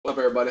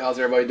everybody? How's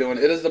everybody doing?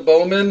 It is the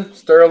Bowman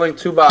Sterling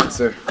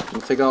 2-boxer.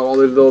 We'll take out all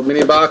these little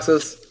mini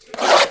boxes,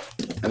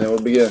 and then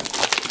we'll begin.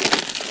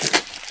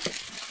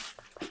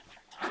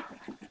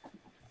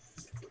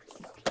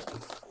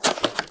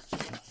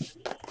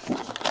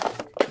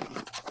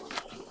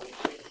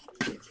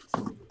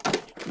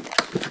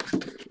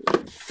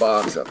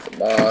 Box after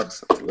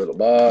box after little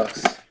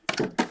box.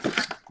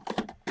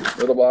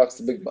 Little box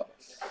to big box.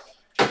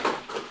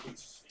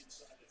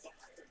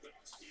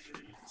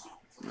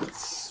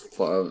 That's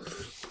 5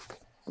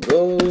 of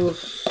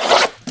those.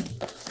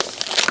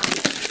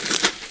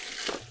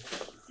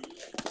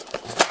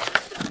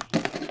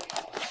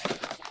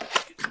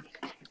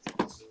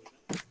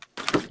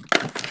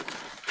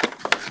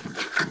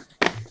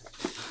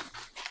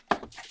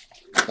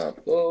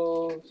 Top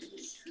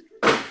those.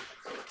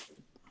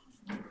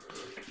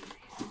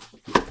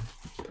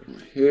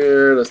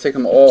 Here, let's take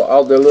them all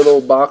out their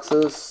little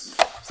boxes.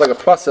 It's like a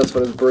process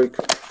for this break.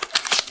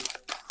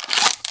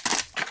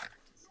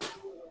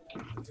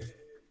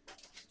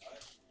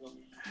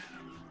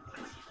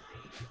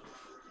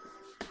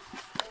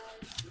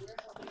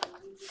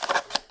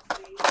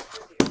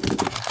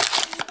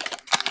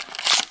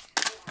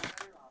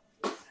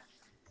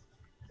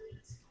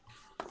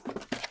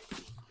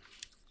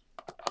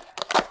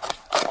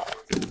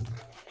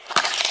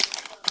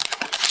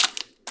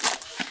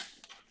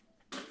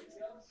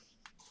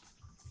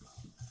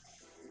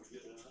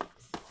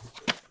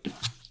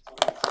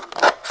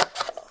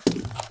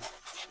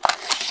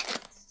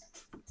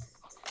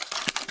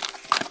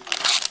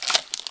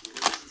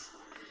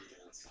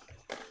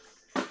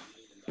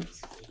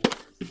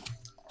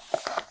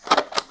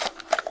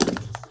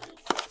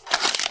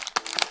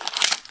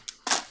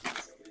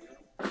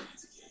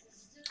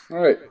 All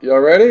right, y'all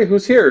ready?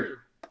 Who's here?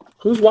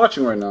 Who's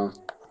watching right now?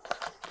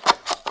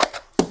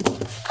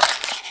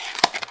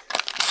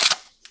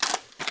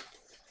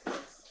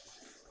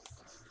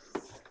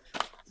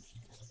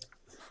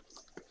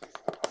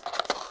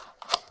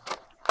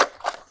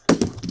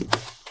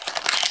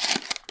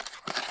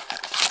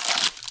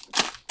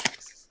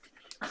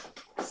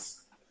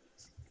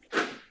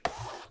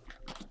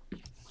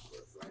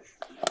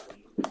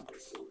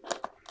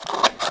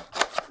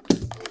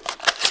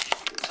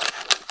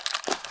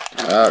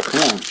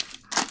 Come on.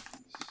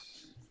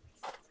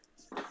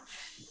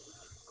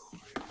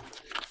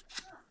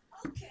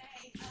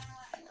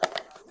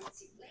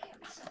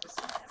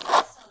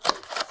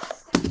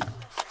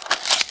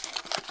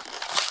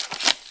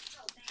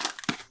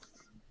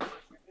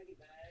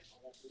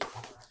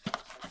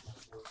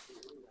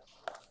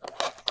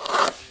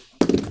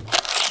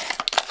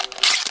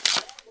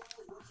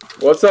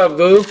 What's up,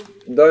 Boo?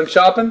 Done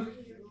shopping?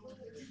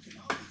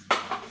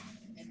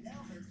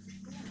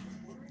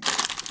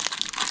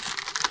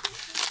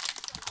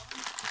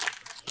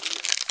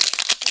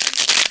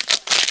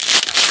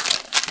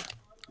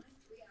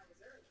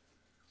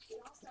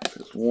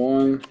 There's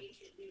 1,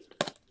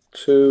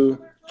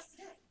 2,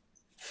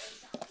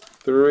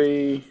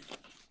 3.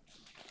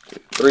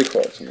 3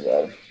 cards in the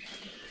bottom.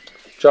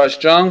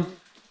 Josh Jung,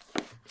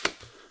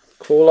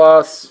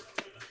 Colas,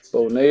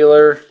 Bo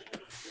Naylor,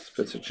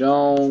 Spencer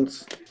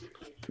Jones,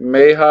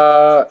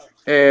 Meja,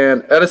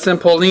 and Edison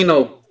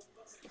Paulino,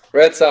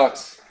 Red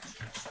Sox.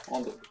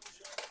 On the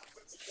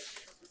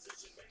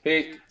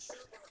Pete.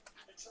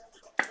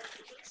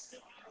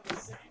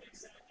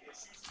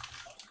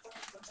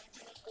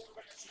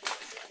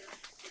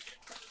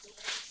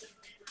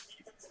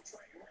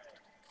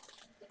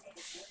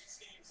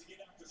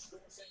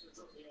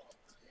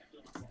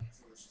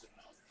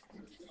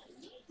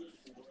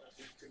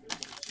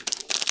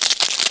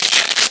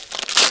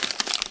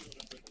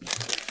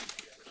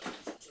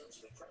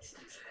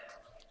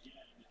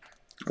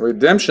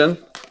 Redemption,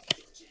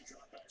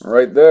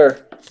 right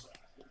there.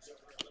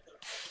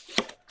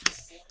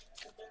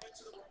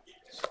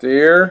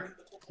 Steer,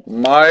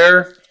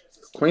 Meyer,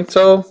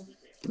 Quinto,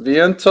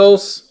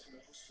 Vientos,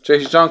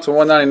 Chase Young to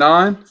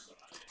 199.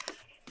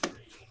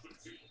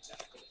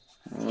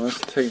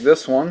 Let's take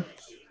this one.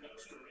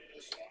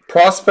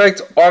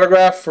 Prospect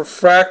autograph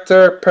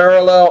refractor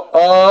parallel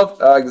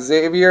of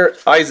Xavier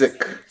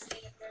Isaac.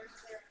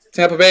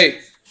 Tampa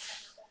Bay.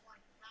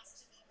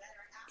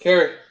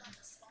 Carry.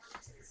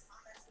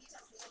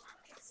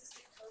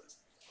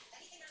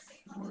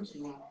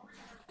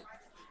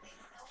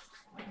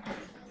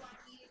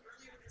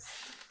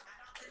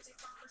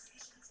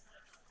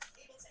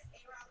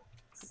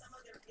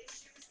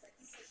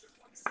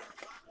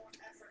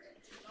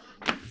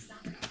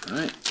 All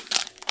right.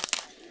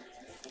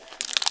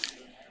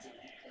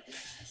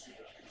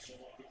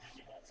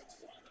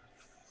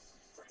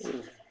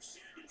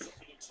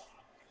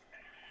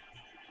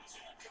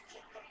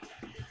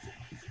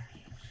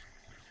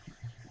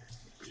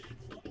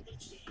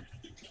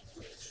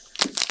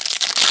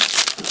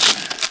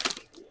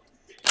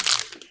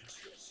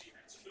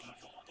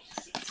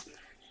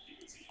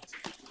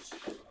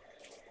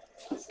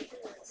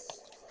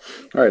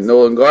 All right,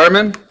 Nolan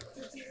Garman,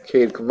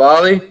 Cade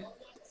Cavalli,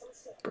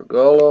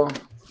 Bergolo,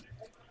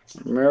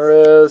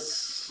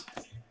 Ramirez,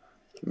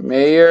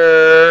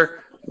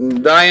 Mayer,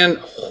 Diane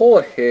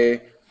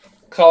Jorge,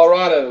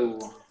 Colorado,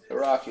 the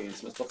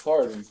Rockies, Mr.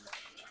 Pardon.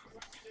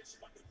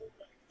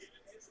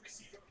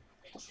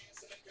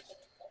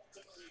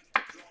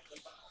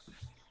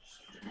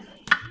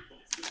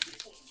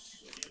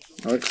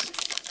 Next.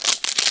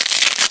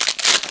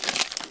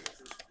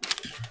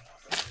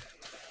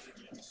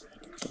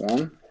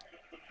 One,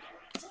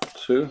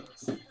 two.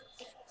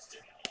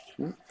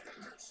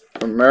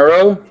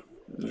 Romero,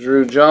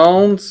 Drew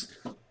Jones,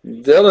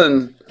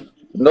 Dylan,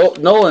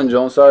 Nolan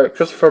Jones, sorry,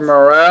 Christopher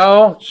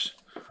Morale,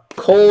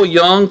 Cole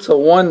Young to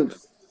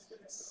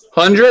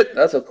 100.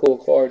 That's a cool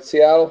card.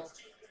 Seattle,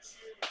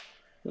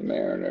 the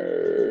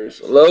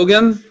Mariners,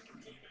 Logan,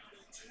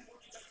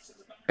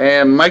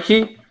 and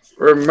Mikey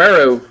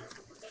Romero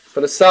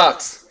for the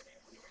Sox.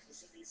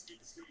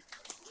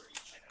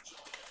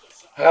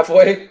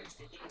 Halfway.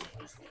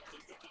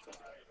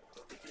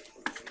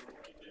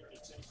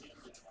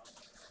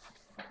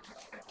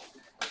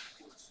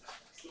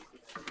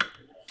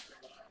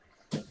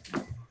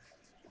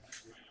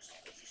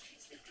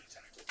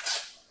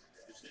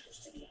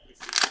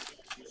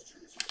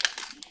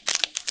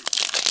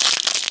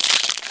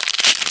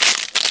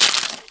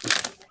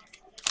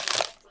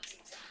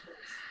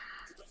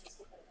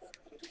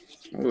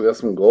 We got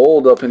some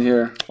gold up in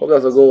here. Oh,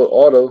 that's a gold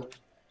auto.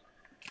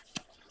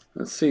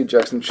 Let's see.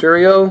 Jackson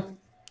Cheerio,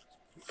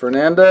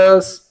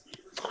 Fernandez,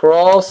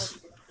 Cross,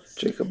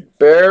 Jacob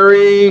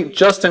Berry,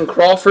 Justin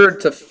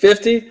Crawford to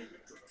 50.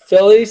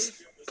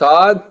 Phillies,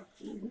 Todd.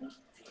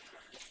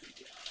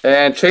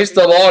 And Chase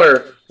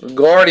DeLauder,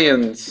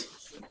 Guardians.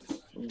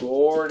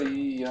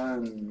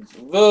 Guardians.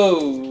 Whoa,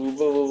 whoa,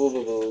 whoa,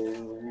 whoa, whoa.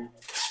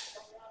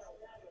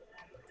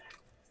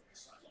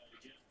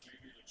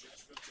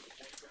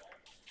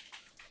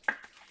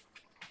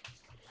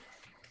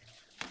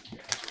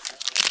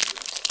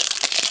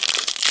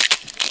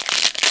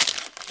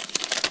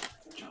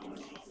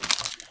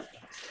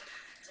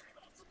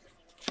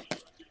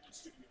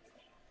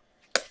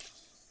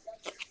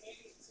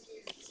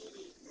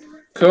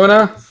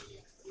 Kuna,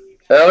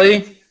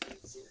 Ellie,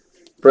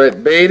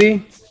 Brett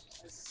Beatty,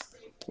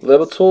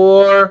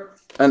 Libator,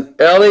 and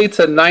Ellie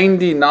to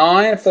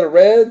 99 for the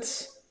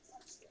Reds.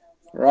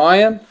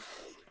 Ryan.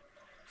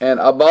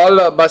 And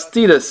Abala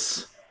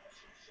Bastidas,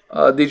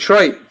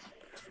 Detroit.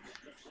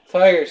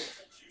 Tigers.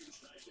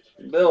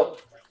 Bill.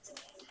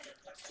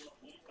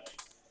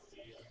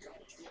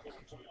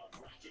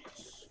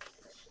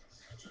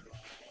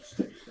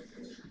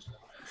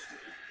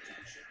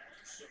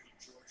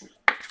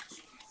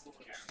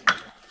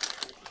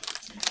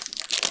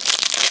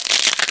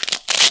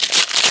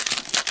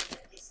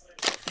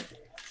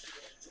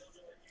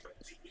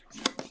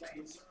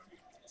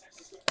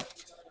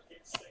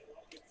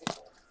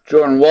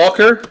 Jordan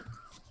Walker,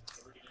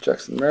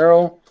 Jackson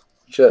Merrill,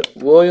 Jet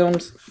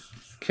Williams,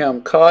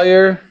 Cam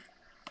Collier,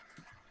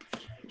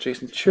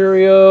 Jason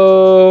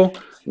Churio,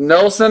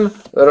 Nelson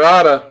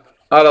Rada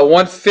out of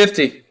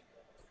 150.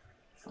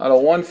 Out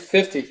of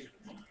 150.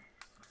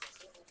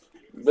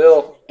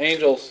 Bill,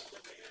 Angels.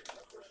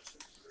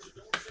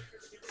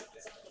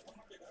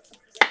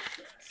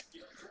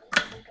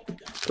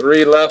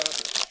 Three left.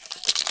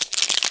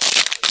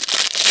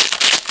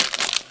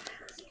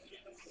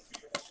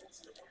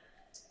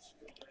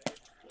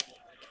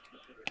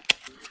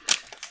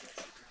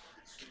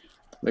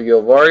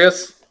 Miguel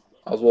Vargas,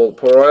 Oswald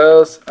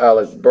Perez,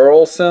 Alex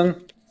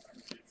Burleson,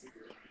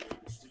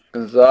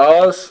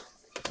 Gonzalez,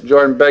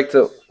 Jordan Beck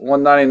to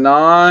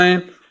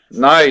 199.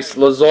 Nice.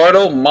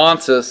 Luzardo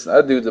Montes.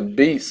 That dude's a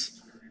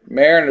beast.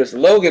 Mariners.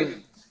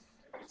 Logan.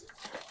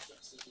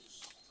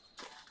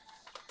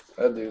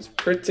 That dude's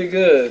pretty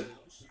good.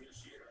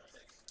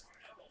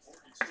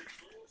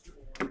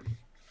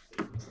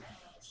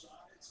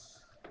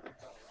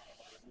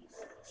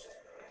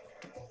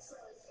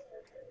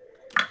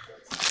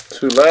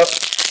 Two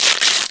left.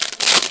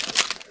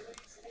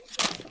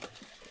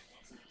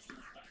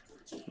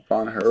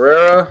 Von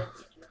Herrera.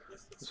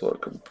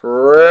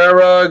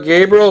 Cabrera.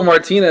 Gabriel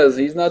Martinez.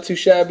 He's not too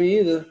shabby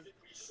either.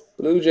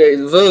 Blue Jays.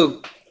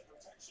 Vu.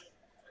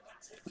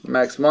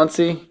 Max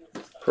Muncy.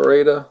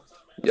 Pareda.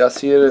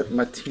 Yasir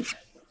Martinez.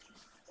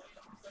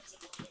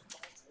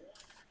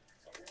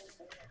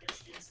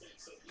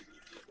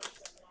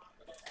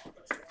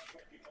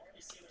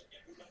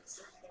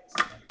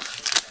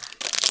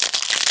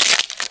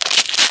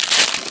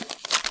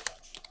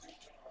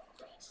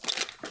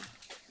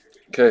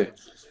 Okay,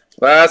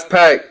 last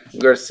pack.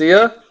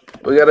 Garcia.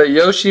 We got a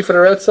Yoshi for the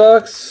Red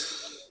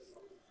Sox.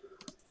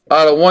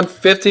 Out of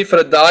 150 for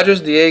the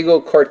Dodgers,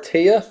 Diego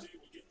Cartaya.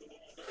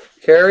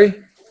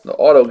 Carey. The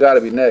auto got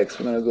to be next.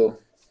 We're going to go.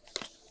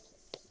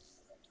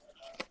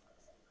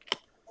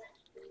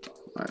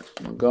 All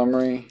right,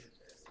 Montgomery.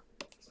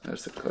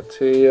 There's the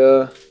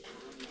Cartaya.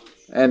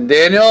 And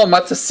Daniel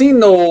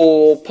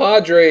Matasino,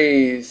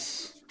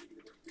 Padres.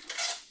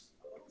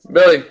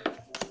 Billy.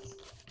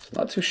 It's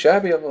not too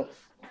shabby of a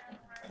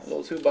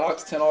little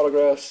 2-box, 10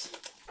 autographs.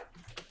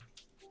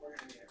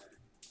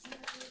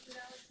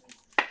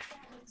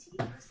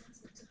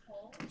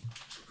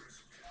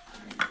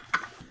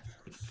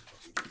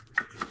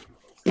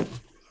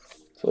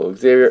 So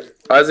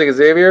Isaac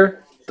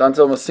Xavier,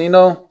 Dantel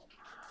Messino,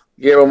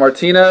 Gabriel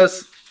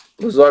Martinez,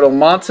 Luzardo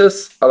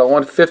Montes, out of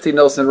 150,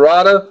 Nelson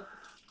Rada,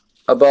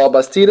 Abel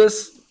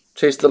Bastidas,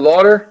 Chase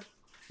DeLauder,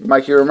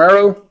 Mikey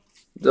Romero,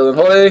 Dylan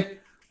Hoye,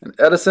 and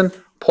Edison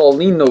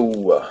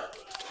Paulino.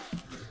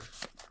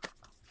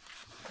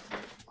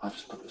 I'll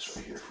just put this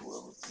right here for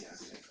Will.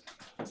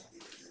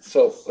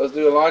 So let's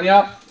do a line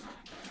up.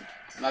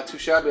 Not too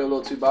shabby, a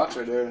little 2-box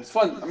right there. It's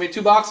fun. I mean,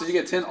 2 boxes, you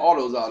get 10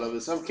 autos out of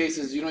it. Some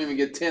cases, you don't even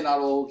get 10 out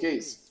of the whole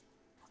case.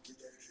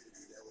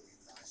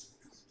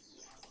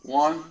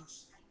 1,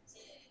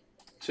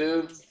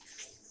 2,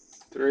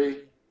 3,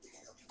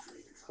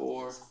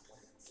 4,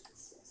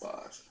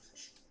 5.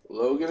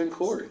 Logan and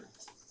Corey.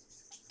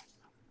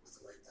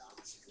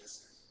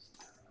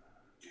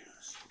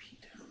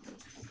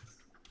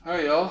 All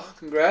right, y'all.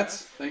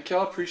 Congrats. Thank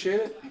y'all.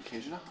 Appreciate it.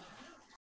 Occasional.